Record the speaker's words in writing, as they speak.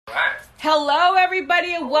Hello,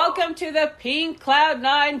 everybody, and welcome to the Pink Cloud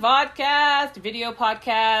 9 podcast, video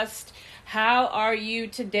podcast. How are you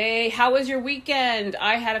today? How was your weekend?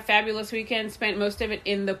 I had a fabulous weekend, spent most of it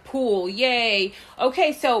in the pool. Yay.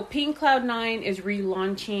 Okay, so Pink Cloud 9 is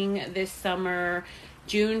relaunching this summer,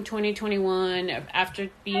 June 2021, after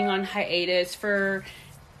being on hiatus for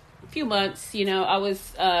few months. I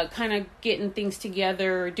was kind of getting things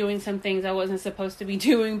together, doing some things I wasn't supposed to be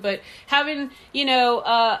doing, but having,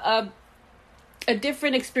 a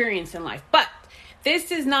different experience in life. But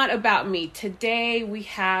this is not about me. Today we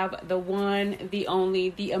have the one, the only,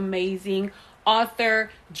 the amazing author,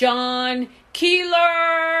 John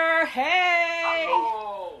Keeler. Hey!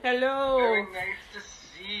 Hello! Very nice to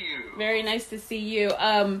see you. Very nice to see you.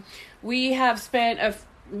 We have spent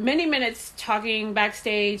many minutes talking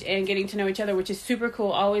backstage and getting to know each other, which is super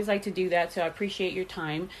cool. I always like to do that, so I appreciate your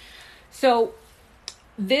time. So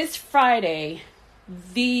this Friday,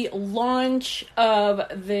 the launch of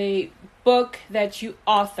the book that you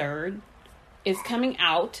authored is coming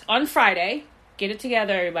out on Friday. Get it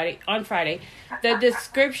together, everybody, on Friday. The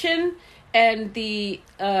description and the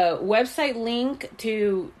website link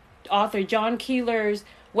to author John Keeler's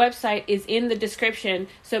website is in the description.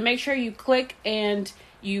 So make sure you click and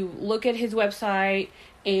you look at his website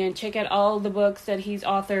and check out all the books that he's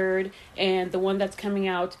authored. And the one that's coming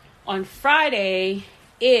out on Friday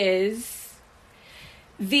is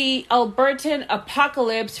The Albertan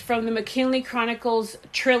Apocalypse from the McKinley Chronicles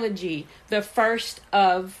trilogy, the first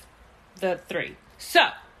of the three. So,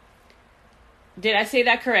 did I say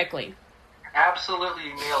that correctly? Absolutely,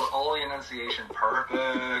 you nailed all the enunciation.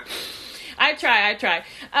 Perfect. I try.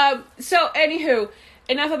 So, anywho,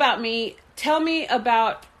 enough about me. Tell me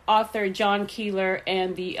about author John Keeler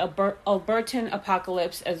and the Albertan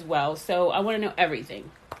Apocalypse as well. So, I want to know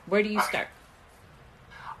everything. Where do you start?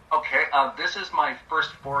 Okay, this is my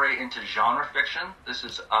first foray into genre fiction. This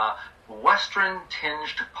is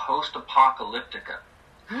Western-tinged post-apocalyptica.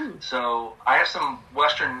 So I have some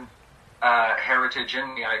Western heritage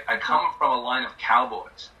in me. I come from a line of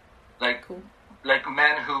cowboys, like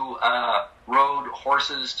men who rode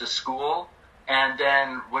horses to school and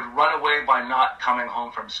then would run away by not coming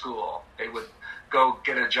home from school. They would go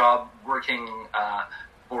get a job working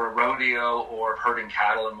for a rodeo or herding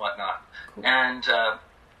cattle and whatnot. And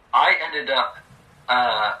I ended up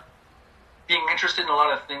being interested in a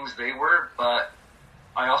lot of things they were, but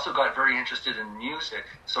I also got very interested in music.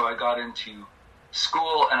 So I got into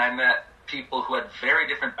school and I met people who had very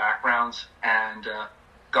different backgrounds and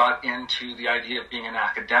got into the idea of being an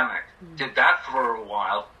academic. Did that for a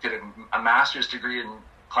while, did a master's degree in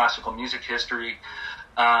classical music history,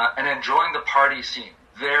 and then joined the party scene.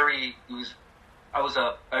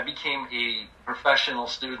 I became a professional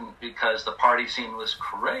student because the party scene was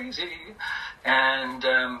crazy. And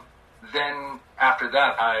then after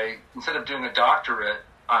that, instead of doing a doctorate,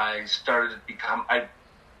 I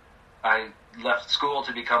left school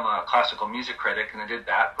to become a classical music critic, and I did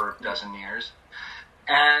that for a dozen years.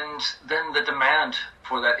 And then the demand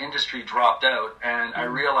for that industry dropped out, and I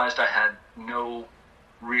realized I had no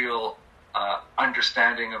real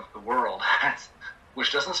understanding of the world.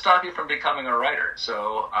 Which doesn't stop you from becoming a writer.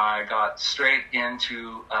 So I got straight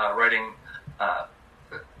into writing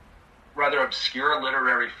rather obscure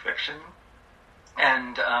literary fiction.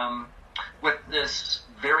 And with this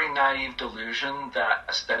very naive delusion that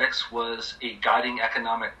aesthetics was a guiding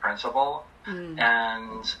economic principle.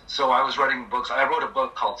 And so I was writing books. I wrote a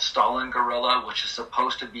book called Stalin Gorilla, which is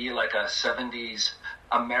supposed to be like a 70s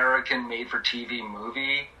American made-for-TV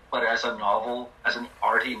movie, but as a novel, as an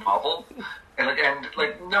arty novel. And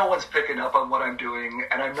no one's picking up on what I'm doing,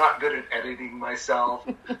 and I'm not good at editing myself.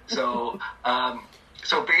 So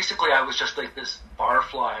basically I was just like this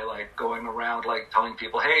barfly, like going around like telling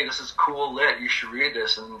people, hey, this is cool lit, you should read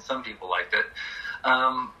this, and some people liked it.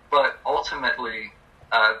 But ultimately,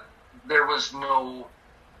 there was no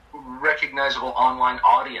recognizable online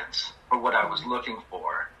audience for what I was looking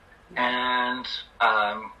for. And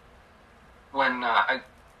when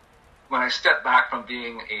I stepped back from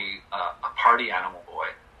being a party animal boy,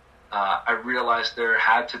 I realized there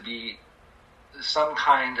had to be some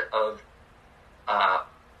kind of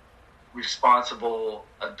responsible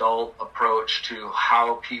adult approach to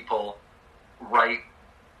how people write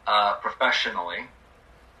professionally.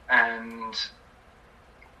 And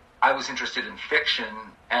I was interested in fiction,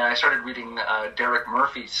 and I started reading Derek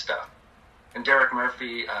Murphy's stuff. And Derek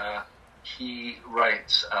Murphy, he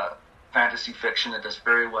writes fantasy fiction that does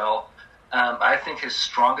very well. I think his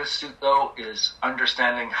strongest suit, though, is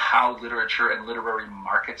understanding how literature and literary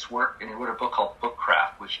markets work. And he wrote a book called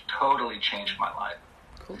Bookcraft, which totally changed my life.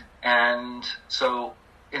 Cool. And so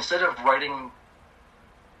instead of writing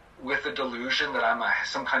with the delusion that I'm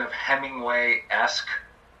some kind of Hemingway-esque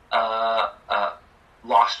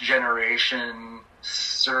lost generation,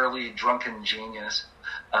 surly, drunken genius,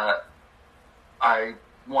 I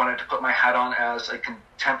wanted to put my hat on as a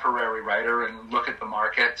contemporary writer and look at the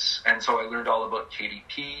markets. And so I learned all about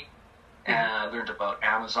KDP, and I learned about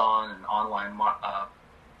Amazon and online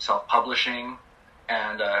self-publishing,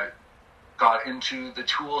 and got into the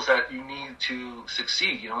tools that you need to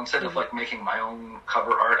succeed. Instead of like making my own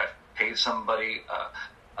cover art, I paid somebody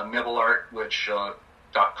a Mibleart,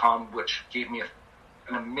 .com, which gave me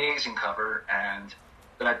an amazing cover, and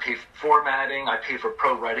then I paid for formatting, I paid for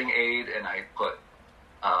Pro Writing Aid, and I put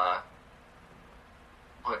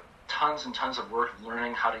tons and tons of work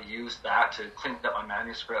learning how to use that to clean up my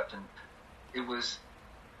manuscript, and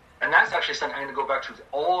that's actually something I'm going to go back to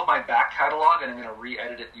all of my back catalog, and I'm going to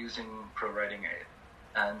re-edit it using Pro Writing Aid.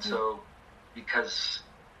 And so, because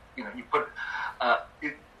you put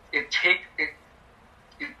it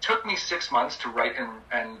took me 6 months to write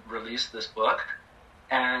and release this book,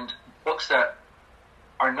 and books that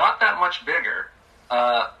are not that much bigger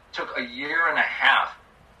took a year and a half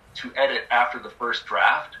to edit after the first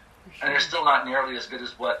draft, and they're still not nearly as good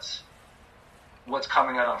as what's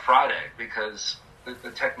coming out on Friday, because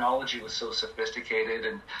the technology was so sophisticated,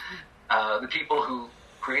 and the people who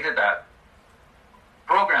created that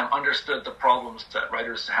program understood the problems that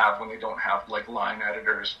writers have when they don't have like line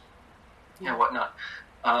editors and whatnot.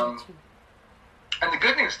 And the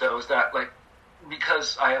good news, though, is that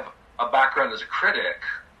because I have a background as a critic,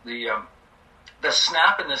 the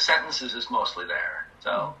snap in the sentences is mostly there.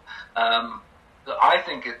 So I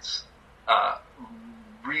think it's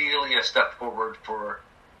really a step forward for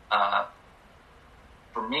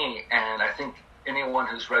me, and I think anyone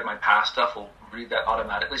who's read my past stuff will read that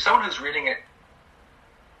automatically. Someone who's reading it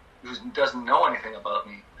who doesn't know anything about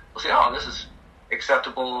me will say, "Oh, this is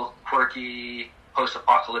acceptable, quirky,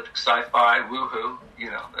 post-apocalyptic sci-fi, woohoo,"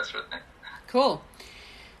 that sort of thing. Cool.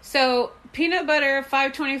 So Peanut Butter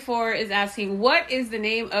 524 is asking, what is the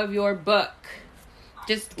name of your book?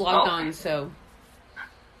 Just logged on, so.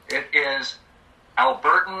 It is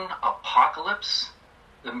Albertan Apocalypse,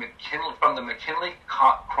 from the McKinley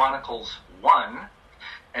Chronicles 1,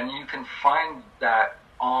 and you can find that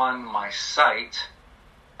on my site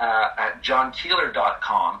at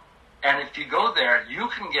johnkeeler.com. And if you go there, you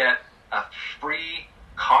can get a free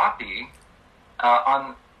copy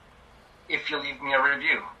if you leave me a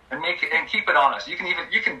review and keep it honest. You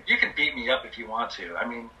can beat me up if you want to. I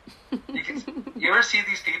mean, you ever see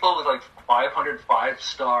these people with like 500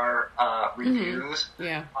 5-star reviews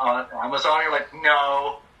on Amazon? You're like,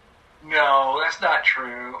 no, that's not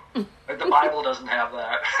true. Like, the Bible doesn't have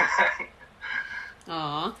that.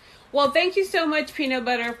 Aw. Well, thank you so much, Peanut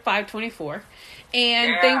Butter 524.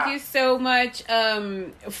 And thank you so much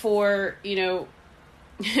for,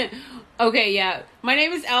 okay, yeah. My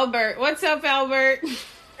name is Albert. What's up, Albert?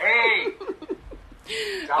 Hey!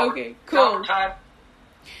 Okay, cool. Time.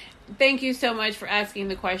 Thank you so much for asking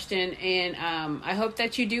the question. And I hope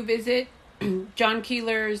that you do visit John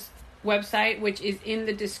Keeler's website, which is in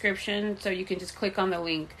the description. So you can just click on the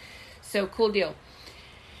link. So cool deal.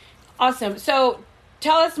 Awesome. So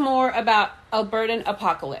tell us more about Albertan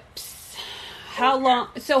Apocalypse. How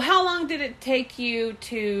long did it take you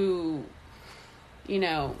to,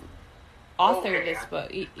 author this book?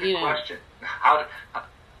 Good question.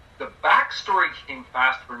 The backstory came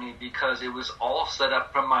fast for me because it was all set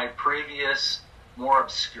up from my previous, more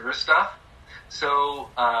obscure stuff. So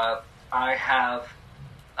I have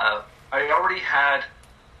a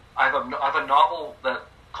novel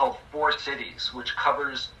called Four Cities, which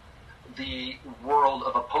covers the world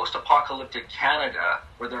of a post-apocalyptic Canada,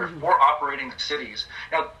 where there are 4 operating cities.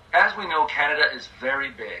 Now, as we know, Canada is very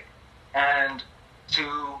big, and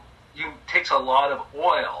takes a lot of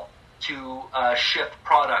oil to ship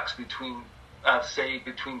products between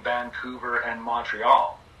Vancouver and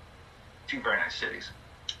Montreal, 2 very nice cities.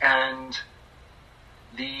 And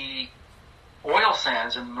the oil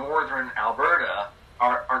sands in northern Alberta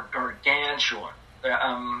are gargantuan.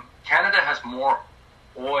 Canada has more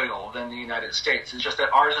oil than the United States. It's just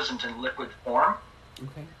that ours isn't in liquid form.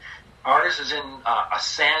 Okay. Ours is in a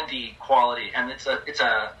sandy quality, and it's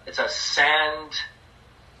a sand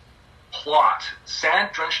plot, sand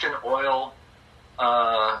drenched in oil,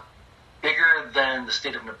 bigger than the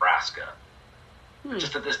state of Nebraska,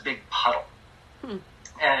 just at this big puddle.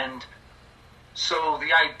 And so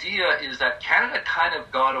the idea is that Canada kind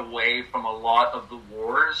of got away from a lot of the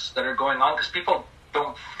wars that are going on because people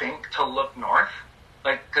don't think to look north.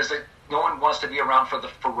 Because no one wants to be around for the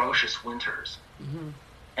ferocious winters.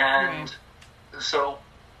 And so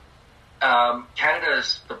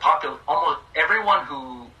Canada's almost everyone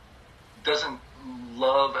who doesn't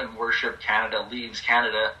love and worship Canada leaves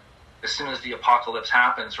Canada as soon as the apocalypse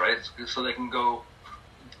happens, right? So they can go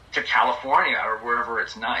to California or wherever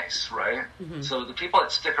it's nice, right? Mm-hmm. So the people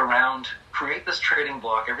that stick around create this trading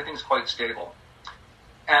bloc. Everything's quite stable.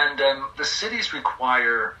 And the cities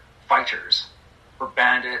require fighters for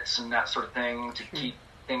bandits and that sort of thing to keep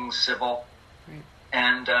things civil. Right.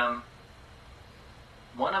 And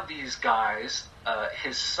one of these guys,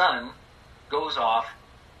 his son, goes off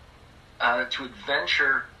to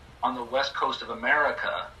adventure on the west coast of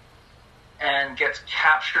America and gets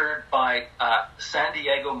captured by San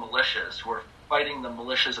Diego militias who are fighting the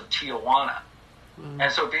militias of Tijuana. Mm.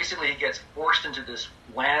 And so basically he gets forced into this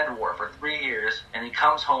land war for 3 years, and he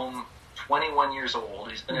comes home 21 years old.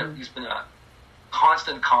 He's been a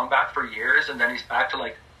constant combat for years, and then he's back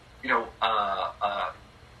to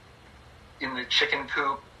in the chicken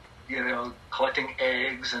coop, collecting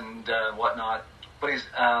eggs and whatnot. But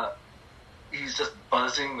he's just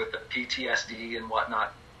buzzing with the PTSD and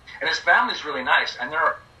whatnot. And his family's really nice, and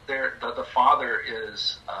the father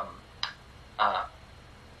is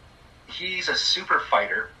he's a super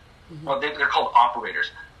fighter. Mm-hmm. Well, they're called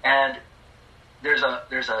operators, and there's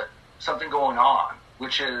something going on,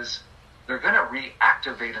 which is they're going to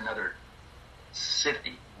reactivate another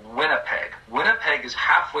city, Winnipeg. Winnipeg is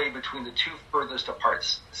halfway between the two furthest apart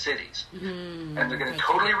cities, and they're going to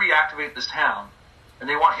totally reactivate this town. And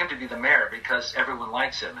they want him to be the mayor because everyone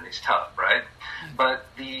likes him and he's tough, right? But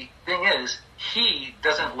the thing is, he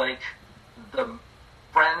doesn't like the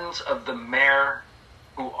friends of the mayor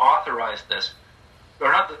who authorized this.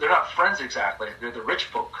 They're not friends exactly. They're the rich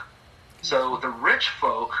folk. So the rich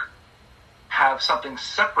folk have something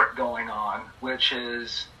separate going on, which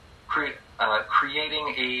is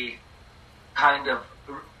creating a kind of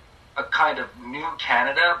new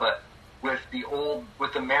Canada, but with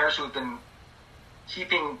the mayors who have been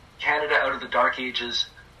keeping Canada out of the Dark Ages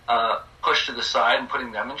pushed to the side and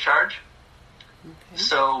putting them in charge. Okay.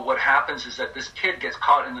 So what happens is that this kid gets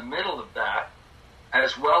caught in the middle of that,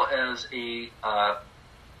 as well as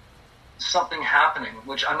something happening,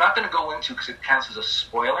 which I'm not going to go into because it counts as a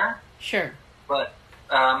spoiler. Sure. But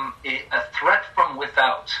a threat from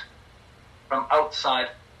without, from outside.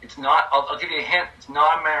 It's not. I'll give you a hint. It's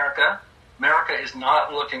not America. America is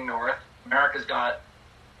not looking north. America's got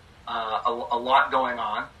a lot going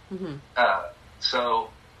on. Mm-hmm. So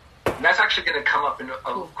that's actually going to come up in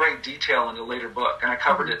great detail in a later book, and I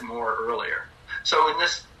covered it more earlier. So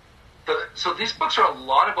so these books are a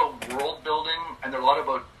lot about world building, and they're a lot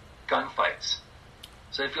about gunfights.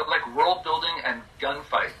 So if you like world building and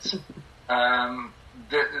gunfights,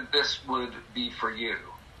 this would be for you.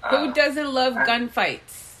 Who doesn't love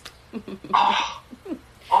gunfights? oh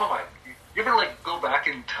my! You ever go back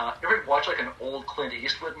in time? You ever watch an old Clint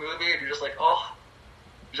Eastwood movie and you're just like, oh,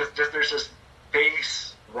 just there's this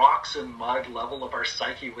base rocks and mud level of our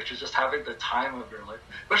psyche, which is just having the time of your life.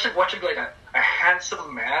 Especially watching a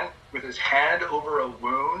handsome man with his hand over a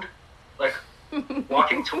wound,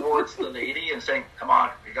 walking towards the lady and saying, "Come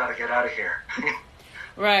on, we got to get out of here."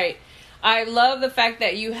 Right. I love the fact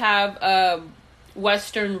that you have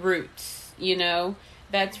Western roots.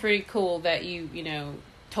 That's pretty cool that you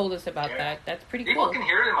told us about that. That's pretty cool. People can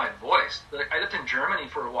hear it in my voice. I lived in Germany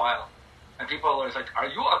for a while, and people are always like, "Are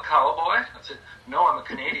you a cowboy?" I said, "No, I'm a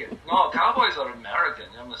Canadian." "No, cowboys are American.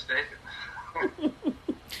 I'm mistaken."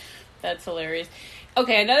 That's hilarious.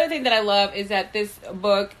 Okay, another thing that I love is that this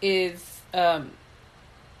book is it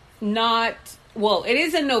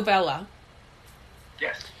is a novella.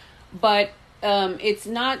 Yes. But it's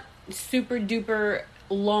not super duper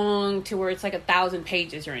long to where it's 1,000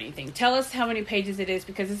 pages or anything. Tell us how many pages it is,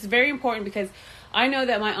 because it's very important, because I know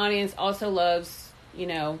that my audience also loves,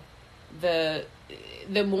 the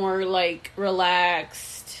more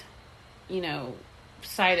relaxed,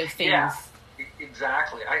 side of things. Yeah,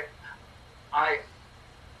 exactly.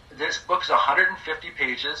 This book's 150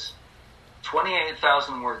 pages,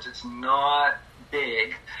 28,000 words. It's not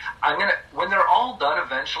big. When they're all done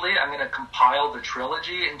eventually, I'm gonna compile the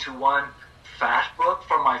trilogy into one fat book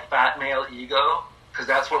for my fat male ego, because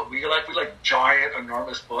that's what we like. We like giant,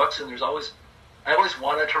 enormous books, and I always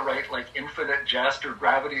wanted to write Infinite Jest or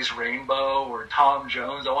Gravity's Rainbow or Tom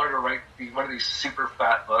Jones. I wanted to write one of these super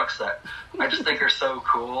fat books that I just think are so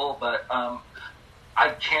cool, but I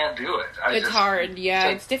can't do it. It's hard. Yeah,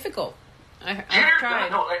 it's difficult. I've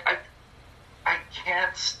tried. No, I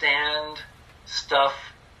can't stand stuff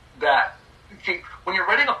that... Okay, when you're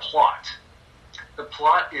writing a plot, the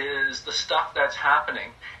plot is the stuff that's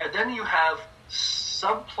happening, and then you have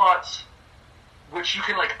subplots which you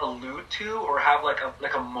can like allude to or have like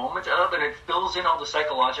a moment of, and it fills in all the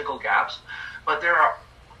psychological gaps. But there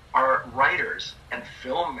are writers and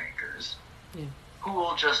filmmakers who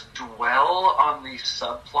will just dwell on these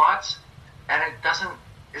subplots, and it doesn't.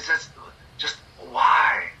 It's just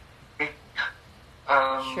why.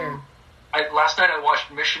 Sure. Last night I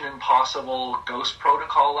watched Mission Impossible Ghost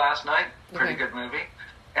Protocol last night. Pretty good movie.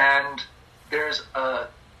 And there's a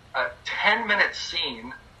 10-minute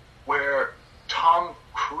scene where Tom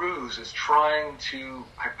Cruise is trying to...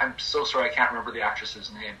 I'm so sorry, I can't remember the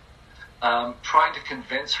actress's name. Trying to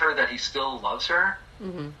convince her that he still loves her.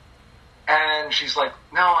 Mm-hmm. And she's like,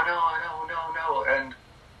 no. And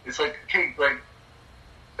it's like, okay, like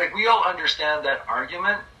we all understand that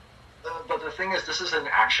argument. But the thing is, this is an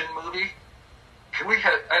action movie. Can we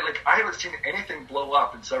have? I haven't seen anything blow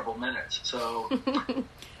up in several minutes. So,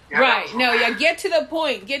 right? No, get to the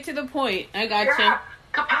point. Get to the point. I got you.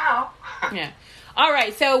 Kapow. Yeah. All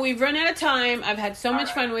right. So we've run out of time. I've had so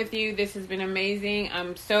much fun with you. This has been amazing.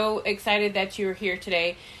 I'm so excited that you're here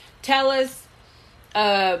today. Tell us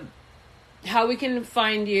how we can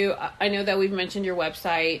find you. I know that we've mentioned your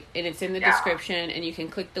website, and it's in the description, and you can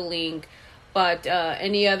click the link. But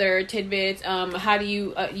any other tidbits? How do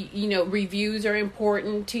you, reviews are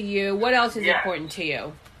important to you. What else is important to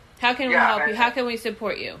you? How can we help you? How can we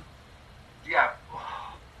support you? Yeah.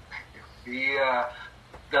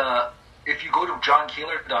 If you go to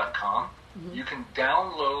johnkeeler.com, you can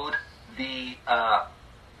download the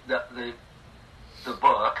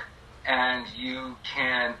book, and you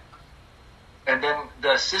can, and then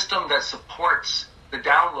the system that supports the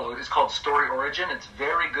download is called Story Origin. It's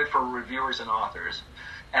very good for reviewers and authors,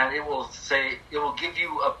 and it will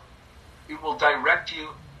direct you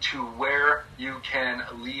to where you can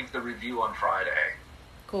leave the review on Friday.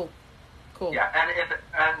 Cool. Yeah,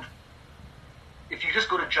 and if you just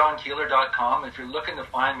go to johnkeeler.com, if you're looking to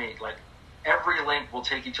find me, like every link will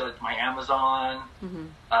take you to my Amazon,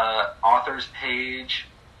 authors page,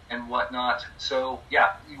 and whatnot. So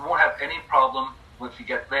yeah, you won't have any problem if you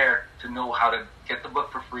get there to know how to get the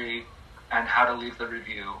book for free and how to leave the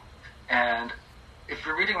review. And if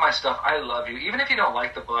you're reading my stuff, I love you. Even if you don't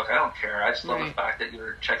like the book, I don't care. I just love the fact that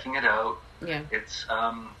you're checking it out. Yeah. It's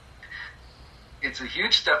a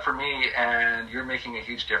huge step for me, and you're making a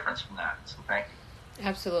huge difference from that. So thank you.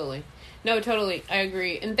 Absolutely. No, totally. I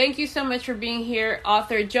agree. And thank you so much for being here.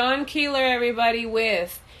 Author John Keeler, everybody,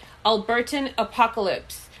 with Albertan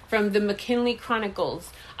Apocalypse from the McKinley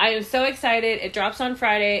Chronicles. I am so excited. It drops on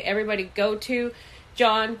Friday. Everybody go to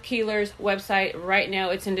John Keeler's website right now.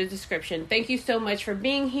 It's in the description. Thank you so much for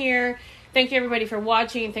being here. Thank you, everybody, for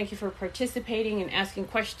watching. Thank you for participating and asking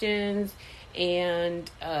questions and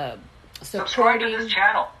supporting. Subscribe to this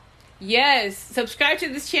channel. Yes, subscribe to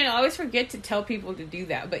this channel. I always forget to tell people to do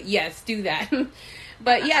that, but yes, do that.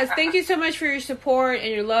 But yes, thank you so much for your support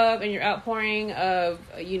and your love and your outpouring of,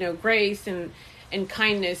 grace and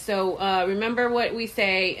kindness. So remember what we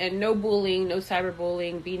say, and no bullying, no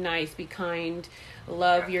cyberbullying. Be nice, be kind,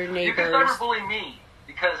 love your neighbors. You can cyberbully me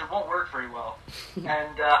because it won't work very well.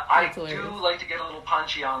 And I do like to get a little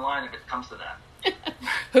punchy online if it comes to that.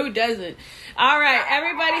 Who doesn't? All right,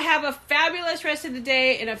 everybody have a fabulous rest of the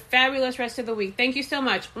day and a fabulous rest of the week. Thank you so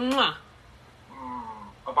much. Mwah.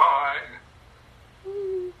 Bye-bye.